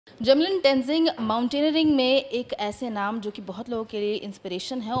Gremlin Tenzing mountaineering में एक ऐसे नाम जो कि बहुत लोगों के लिए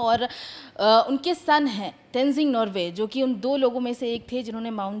इंस्पिरेशन है और उनके सन हैं टेंजिंग नॉर्वे, जो कि उन दो लोगों में से एक थे जिन्होंने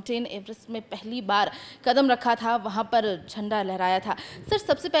माउंटेन एवरेस्ट में पहली बार कदम रखा था, वहाँ पर झंडा लहराया था। सर,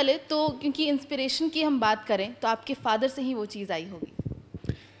 सबसे पहले तो क्योंकि इंस्पिरेशन की हम बात करें तो आपके फादर से ही वो चीज़ आई होगी।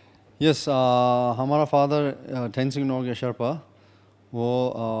 यस, हमारा फादर टेंजिंग नोर्गे शर्पा वो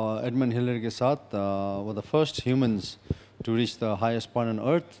एडमंड हिलरी के साथ वो the first humans to reach the highest point on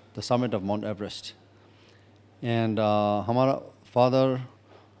earth, the summit of Mount Everest. And हमारा father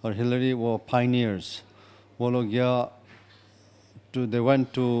और Hillary were pioneers. वो लोग गया they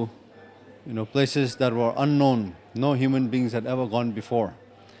went to places that were unknown. No human beings had ever gone before.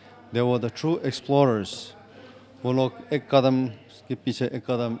 They were the true explorers. वो लोग एक कदम के पीछे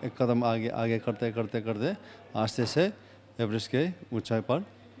एक कदम आगे आगे करते करते करते आस्ते से एवरेस्ट के ऊंचाई पर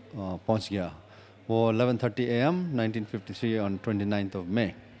पहुंच गया. 11:30 a.m. 1953 on 29th of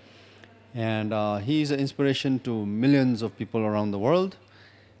May. And he is an inspiration to millions of people around the world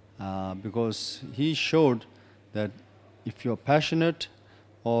because he showed that if you're passionate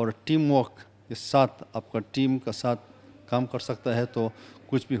और teamwork के साथ आपका टीम का साथ काम कर सकता है तो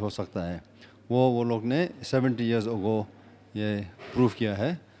कुछ भी हो सकता है. वो लोग ने 70 years ago ये प्रूव किया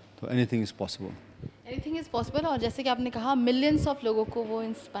है. तो anything is possible. Anything is possible. और जैसे कि आपने कहा मिलियंस ऑफ लोगों को वो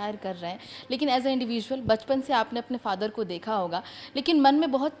इंस्पायर कर रहे हैं. लेकिन एज ए इंडिविजुअल बचपन से आपने अपने फादर को देखा होगा, लेकिन मन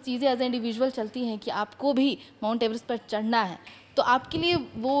में बहुत चीज़ें एज ए इंडिविजुअल चलती हैं कि आपको भी माउंट एवरेस्ट पर चढ़ना है. तो आपके लिए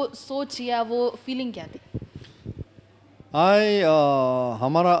वो सोच या वो फीलिंग क्या थी?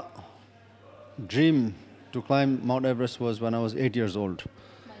 हमारा dream to climb mount Everest was when I was 8 years old.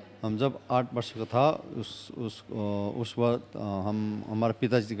 हम जब 8 वर्ष का था उस वक्त हम हमारे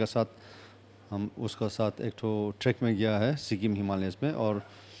पिताजी के साथ हम उसका साथ एक तो ट्रैक में गया है सिक्किम हिमालयस में. और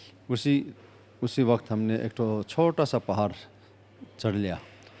उसी वक्त हमने एक तो छोटा सा पहाड़ चढ़ लिया.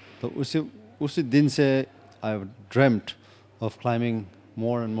 तो उसी दिन से I have dreamed of climbing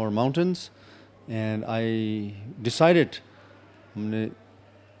more and more mountains. And I decided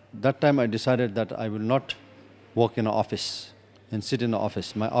that time I decided that I will not work in an office and sit in an office.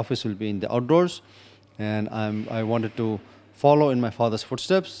 My office will be in the outdoors, and I wanted to follow in my father's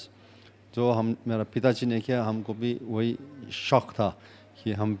footsteps. जो हम मेरा पिताजी ने किया हमको भी वही शौक था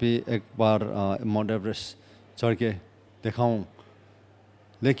कि हम भी एक बार माउंट एवरेस्ट चढ़ के दिखाऊं.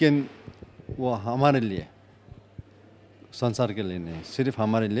 लेकिन वो हमारे लिए, संसार के लिए नहीं, सिर्फ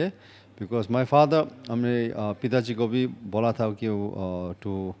हमारे लिए. बिकॉज माई फादर, हमने पिताजी को भी बोला था कि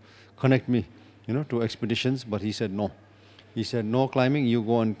to connect me to expeditions, but he said no. He said, no climbing, you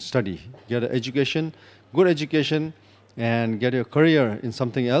go and study. Get an education, good education, and get your career in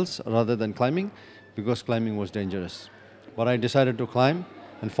something else rather than climbing, because climbing was dangerous. But I decided to climb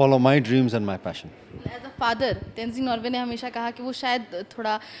and follow my dreams and my passion. As a father Tenzing Norway ने हमेशा कहा कि वो शायद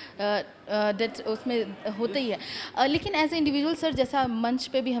थोड़ा date उसमें होता ही है. लेकिन एज ए इंडिविजुअल सर, जैसा मंच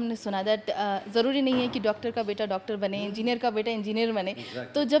पे भी हमने सुना दैट ज़रूरी नहीं है कि डॉक्टर का बेटा डॉक्टर बने, इंजीनियर का बेटा इंजीनियर बने.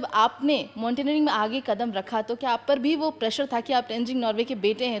 तो जब आपने माउंटेनियरिंग में आगे कदम रखा तो क्या आप पर भी वो प्रेशर था कि आप टेंजिंग नॉर्वे के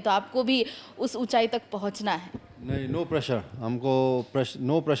बेटे हैं तो आपको भी उस ऊंचाई तक पहुंचना है? नहीं, नो प्रेशर. हमको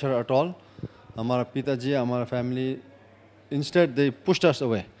नो प्रेशर एट ऑल. हमारा पिताजी, हमारा family, instead they pushed us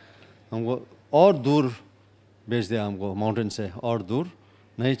away. हमको और दूर भेज दिया, हमको माउंटेन से और दूर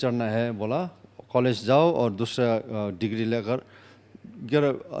नहीं चढ़ना है. बोला कॉलेज जाओ और दूसरा डिग्री लेकर गेट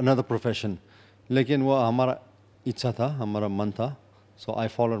अनदर प्रोफेशन. लेकिन वो हमारा इच्छा था, हमारा मन था. सो I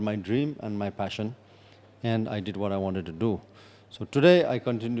followed my dream and my passion and I did what I wanted to do. So today I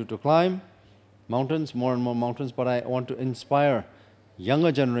continue to climb mountains, more and more mountains, but I want to inspire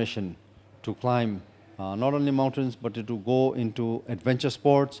younger generation to climb not only mountains but to go into adventure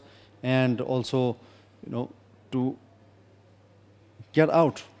sports, and also to get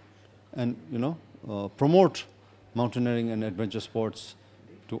out and promote mountaineering and adventure sports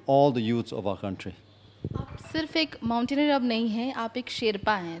to all the youths of our country. आप सिर्फ एक mountaineer अब नहीं हैं, आप एक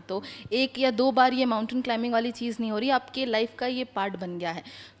शेरपा हैं. तो एक या दो बार ये माउंटेन क्लाइंबिंग वाली चीज़ नहीं हो रही, आपके लाइफ का ये पार्ट बन गया है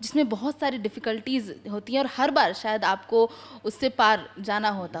जिसमें बहुत सारी डिफ़िकल्टीज़ होती हैं और hर बार शायद आपको उससे पार जाना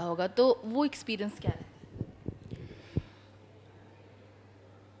होता होगा. तो वो एक्सपीरियंस क्या है?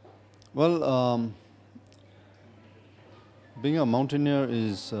 Well, being a mountaineer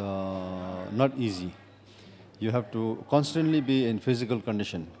is not easy. You have to constantly be in physical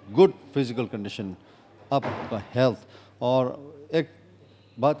condition, good physical condition, आपका हेल्थ. और एक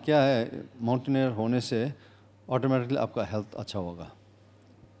बात क्या है, माउंटेनियर होने से ऑटोमेटिकली आपका हेल्थ अच्छा होगा.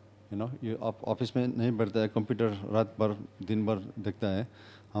 ये आप ऑफिस में नहीं बैठता है, कंप्यूटर रात भर दिन भर देखता है.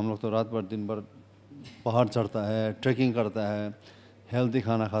 हम लोग तो रात भर दिन भर पहाड़ चढ़ता है, ट्रैकिंग करता है. healthy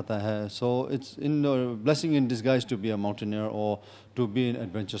खाना खाता है. So it's in blessing in disguise to be a mountaineer or to be in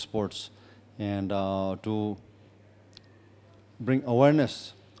adventure sports, and to bring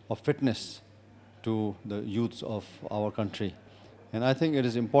awareness of fitness to the youths of our country. And I think it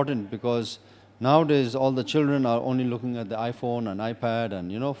is important because nowadays all the children are only looking at the iPhone and iPad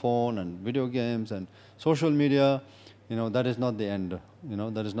and phone and video games and social media. That is not the end.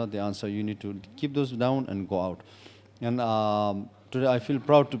 That is not the answer. You need to keep those down and go out. And today I feel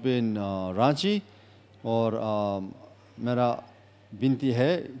proud to be in Ranchi, और मेरा विनती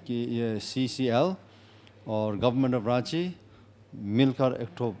है कि ये CCL और government of Ranchi मिलकर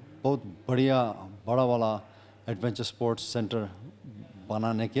एक तो बहुत बढ़िया बड़ा वाला एडवेंचर स्पोर्ट्स सेंटर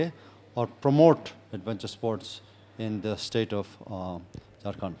बनाने के और promote adventure sports in the state of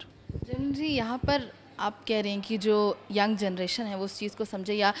Jharkhand. जमीन जी, यहाँ पर आप कह रहे हैं कि जो यंग जनरेशन है वो उस चीज़ को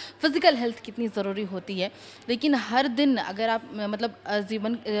समझे या फिज़िकल हेल्थ कितनी ज़रूरी होती है, लेकिन हर दिन अगर आप मतलब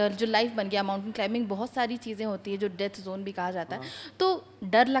जीवन जो लाइफ बन गया माउंटेन क्लाइंबिंग, बहुत सारी चीज़ें होती है जो डेथ जोन भी कहा जाता है, तो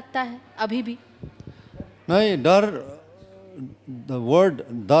डर लगता है अभी भी? नहीं, डर, द वर्ड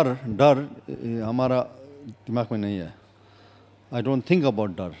डर डर हमारा दिमाग में नहीं है. आई डोंट थिंक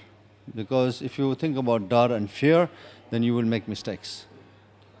अबाउट डर, because if you think about डर and fear then you will make mistakes.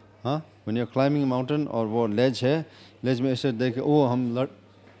 हाँ, when you're climbing a mountain और वो लेज है, लेज में ऐसे देखे ओ हम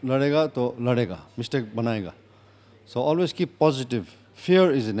लड़ेगा तो लड़ेगा, मिस्टेक बनाएगा. So always keep positive.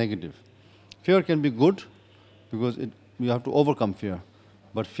 Fear is a negative. Fear can be good because you have to overcome fear,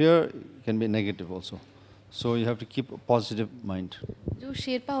 but fear can be negative also. So you have to keep a positive mind. जो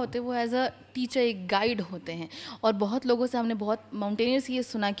शेरपा होते हैं वो as a teacher, एक guide होते हैं, और बहुत लोगों से हमने, बहुत माउंटेनियर्स ये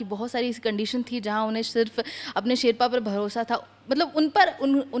सुना कि बहुत सारी ऐसी कंडीशन थी जहाँ उन्हें सिर्फ अपने शेरपा पर भरोसा था, मतलब उन पर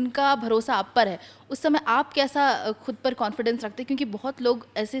उनका भरोसा आप पर है. उस समय आप कैसा खुद पर कॉन्फिडेंस रखते हैं, क्योंकि बहुत लोग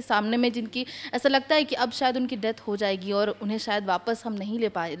ऐसे सामने में जिनकी ऐसा लगता है कि अब शायद उनकी डेथ हो जाएगी और उन्हें शायद वापस हम नहीं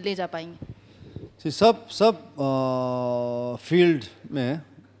ले जा पाएंगे. सब फील्ड में,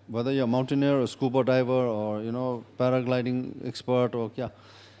 whether you're a mountaineer or scuba diver or paragliding expert or क्या,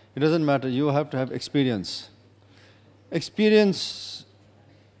 it doesn't matter. You have to have experience. Experience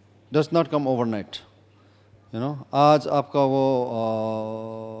does not come overnight. आज आपका वो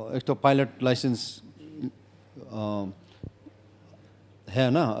एक तो पायलट लाइसेंस है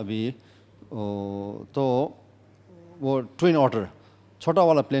ना अभी, तो वो ट्विन ऑटर छोटा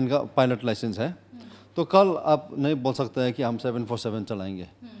वाला प्लेन का पायलट लाइसेंस है, तो कल आप नहीं बोल सकते हैं कि हम 747 चलाएंगे.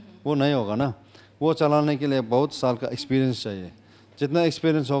 वो नहीं होगा ना. वो चलाने के लिए बहुत साल का एक्सपीरियंस चाहिए. जितना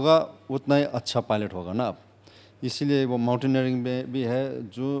एक्सपीरियंस होगा उतना ही अच्छा पायलट होगा ना आप. इसीलिए वो माउंटेनियरिंग में भी है,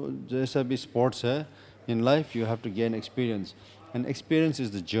 जो जैसा भी स्पोर्ट्स है in life, you have to gain experience, and experience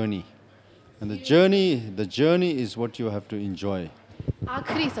is the journey, and the journey is what you have to enjoy.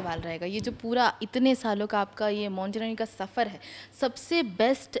 आखिरी सवाल रहेगा, ये जो पूरा इतने सालों का आपका ये माउंटेनियरिंग का सफ़र है, सबसे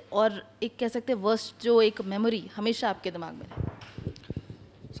बेस्ट और एक कह सकते हैं वर्स्ट जो एक मेमोरी हमेशा आपके दिमाग में है?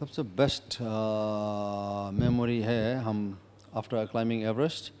 सबसे बेस्ट मेमोरी है, हम after climbing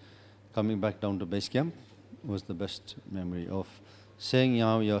Everest coming back down to base camp was the best memory of saying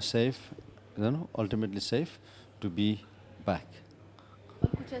now you are safe, ultimately safe to be back. और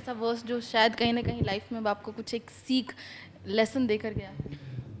कुछ ऐसा वर्स्ट जो शायद कहीं ना कहीं लाइफ में आपको कुछ एक सीख, लेसन देकर गया?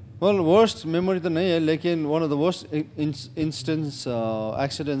 वेल, वर्स्ट मेमोरी तो नहीं है, लेकिन one of the worst instance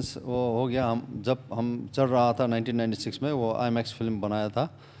accidents वो हो गया. जब हम चल रहा था 1996 में, वो IMAX फिल्म बनाया था,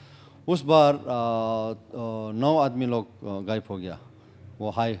 उस बार 9 आदमी लोग गायब हो गया वो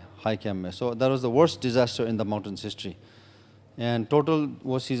हाई कैम्प में. So that was the worst disaster in the mountains history, and total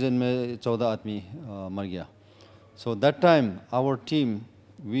वो सीज़न में 14 आदमी मर गया. So that time our team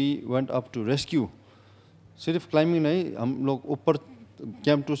we went up to rescue. सिर्फ क्लाइंबिंग नहीं, हम लोग ऊपर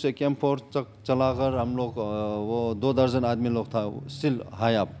कैंप 2 से कैंप 4 तक चलाकर हम लोग वो 2 दर्जन आदमी लोग था still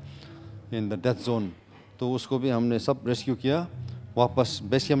high up in the death zone. तो उसको भी हमने सब रेस्क्यू किया, वापस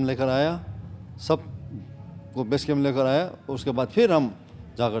बेस कैंप लेकर आया, सब को बेस कैंप लेकर आया. उसके बाद फिर हम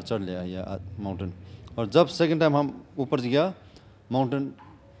जाकर चढ़ लिया ये माउंटेन. और जब सेकेंड टाइम हम ऊपर गया, माउंटेन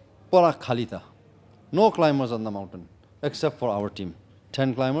पूरा खाली था. No climbers on the mountain except for our team,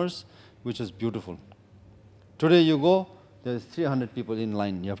 10 climbers, which is beautiful. Today you go, there is 300 people in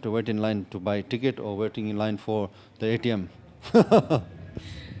line. You have to wait in line to buy ticket or waiting in line for the ATM.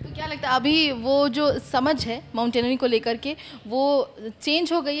 तो क्या लगता है अभी वो जो समझ है mountaineering को लेकर के, वो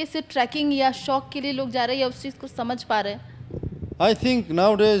चेंज हो गई है? सिर्फ ट्रैकिंग या शौक के लिए लोग जा रहे हैं या उस चीज़ को समझ पा रहे हैं? I think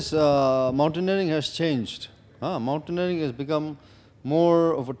nowadays mountaineering has changed. Mountaineering has become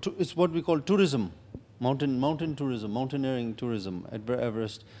more of it's what we call tourism. Mountain tourism, mountaineering tourism.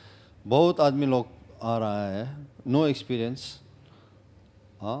 Everest, बहुत आदमी लोग आ रहा है, नो एक्सपीरियंस.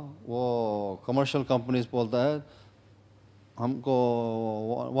 हाँ, वो कमर्शियल कंपनीज बोलता है हमको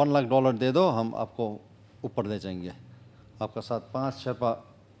 $1 लाख दे दो, हम आपको ऊपर ले जाएंगे, आपका साथ 5 शेर्पा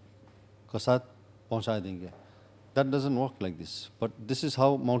का साथ पहुंचा देंगे. That doesn't work like this. But this is how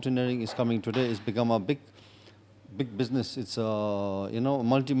mountaineering is coming today. It's become a big business. It's a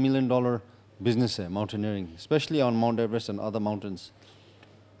multi-million-dollar business है mountaineering, especially on Mount Everest and other mountains.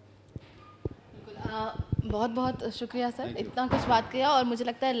 बहुत बहुत शुक्रिया सर, इतना कुछ बात किया. और मुझे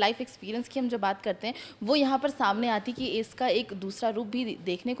लगता है लाइफ एक्सपीरियंस की हम जब बात करते हैं वो यहाँ पर सामने आती कि इसका एक दूसरा रूप भी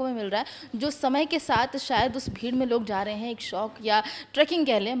देखने को मिल रहा है, जो समय के साथ शायद उस भीड़ में लोग जा रहे हैं, एक शौक या ट्रैकिंग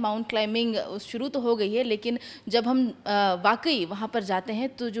कह लें, माउंट क्लाइंबिंग शुरू तो हो गई है, लेकिन जब हम वाकई वहाँ पर जाते हैं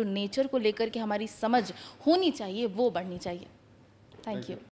तो जो नेचर को लेकर के हमारी समझ होनी चाहिए वो बढ़नी चाहिए. Thank you.